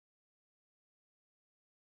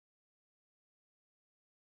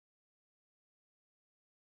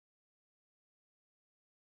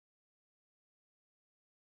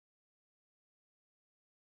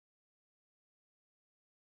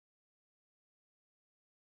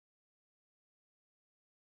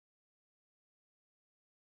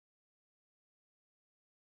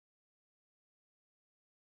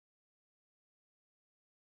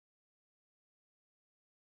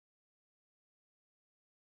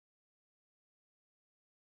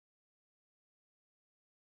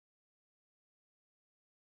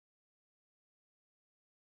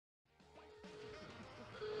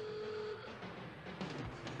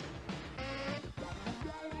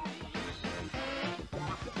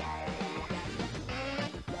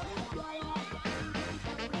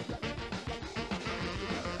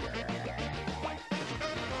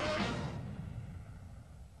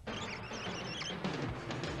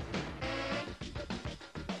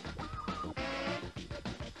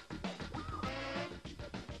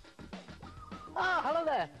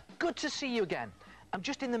Good to see you again. I'm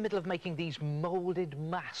just in the middle of making these moulded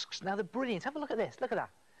masks. Now they're brilliant. Have a look at this. Look at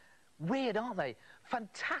that. Weird, aren't they?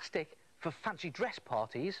 Fantastic for fancy dress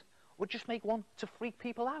parties, or just make one to freak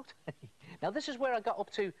people out. Now this is where I got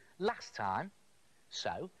up to last time.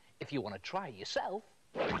 So if you want to try it yourself,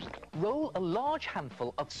 roll a large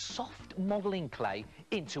handful of soft modelling clay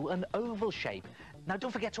into an oval shape. Now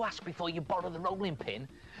don't forget to ask before you borrow the rolling pin.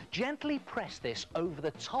 Gently press this over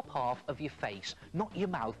the top half of your face, not your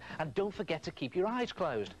mouth, and don't forget to keep your eyes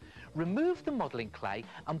closed. Remove the modelling clay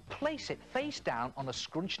and place it face down on a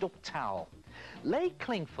scrunched up towel. Lay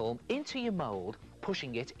cling film into your mould,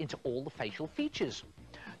 pushing it into all the facial features.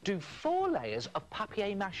 Do 4 layers of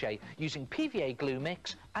papier-mâché using PVA glue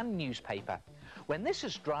mix and newspaper. When this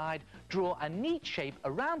is dried, draw a neat shape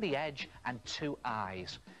around the edge and 2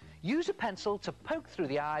 eyes. Use a pencil to poke through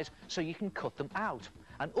the eyes so you can cut them out,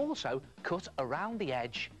 and also cut around the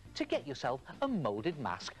edge to get yourself a moulded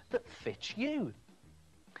mask that fits you.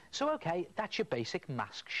 So okay, that's your basic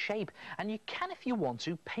mask shape, and you can, if you want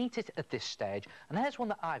to, paint it at this stage. And here's one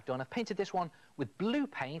that I've done. I've painted this one with blue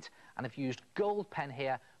paint, and I've used gold pen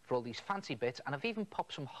here for all these fancy bits, and I've even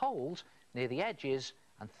popped some holes near the edges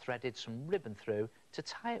and threaded some ribbon through to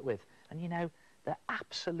tie it with. And you know, they're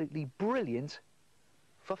absolutely brilliant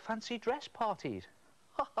for fancy dress parties.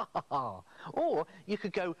 Or you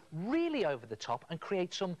could go really over the top and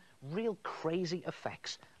create some real crazy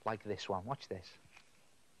effects like this one. Watch this.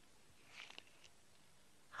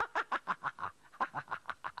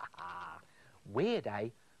 Weird, eh?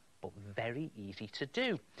 But very easy to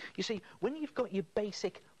do. You see, when you've got your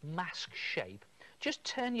basic mask shape, just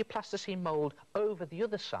turn your plasticine mould over the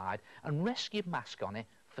other side and rest your mask on it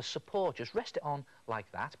for support. Just rest it on like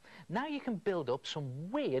that. Now you can build up some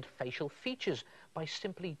weird facial features by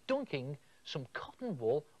simply dunking some cotton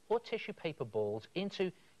wool or tissue paper balls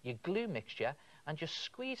into your glue mixture and just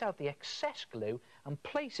squeeze out the excess glue and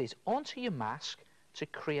place it onto your mask to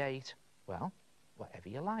create, well, whatever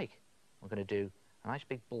you like. I'm going to do a nice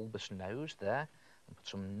big bulbous nose there and put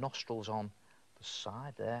some nostrils on the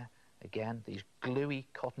side there. Again, these gluey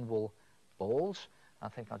cotton wool balls. I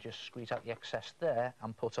think I'll just squeeze out the excess there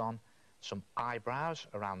and put on some eyebrows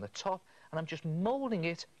around the top, and I'm just moulding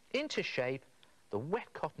it into shape, the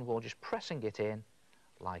wet cotton wool, just pressing it in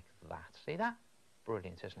like that. See that?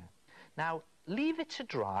 Brilliant, isn't it? Now leave it to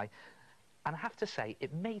dry, and I have to say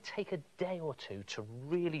it may take a day or two to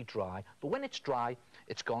really dry, but when it's dry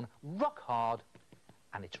it's gone rock hard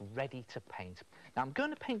and it's ready to paint. Now I'm going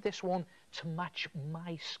to paint this one to match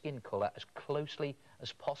my skin colour as closely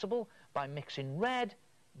as possible by mixing red,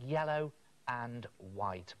 yellow and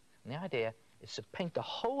white. And the idea is to paint the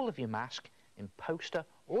whole of your mask in poster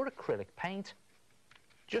or acrylic paint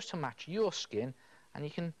just to match your skin, and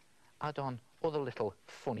you can add on other little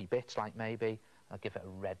funny bits, like maybe I'll give it a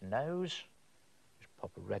red nose, just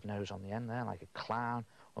pop a red nose on the end there like a clown,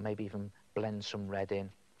 or maybe even blend some red in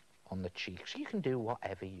on the cheeks. You can do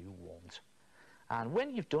whatever you want. And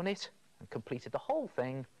when you've done it and completed the whole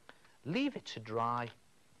thing, leave it to dry.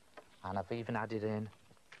 And I've even added in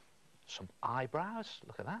some eyebrows.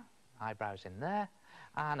 Look at that, eyebrows in there.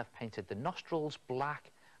 And I've painted the nostrils black.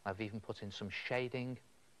 I've even put in some shading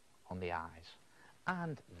on the eyes.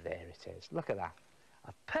 And there it is. Look at that,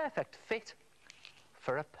 a perfect fit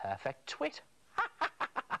for a perfect twit.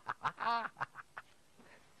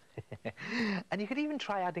 And you could even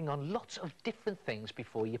try adding on lots of different things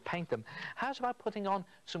before you paint them. How's about putting on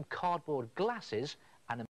some cardboard glasses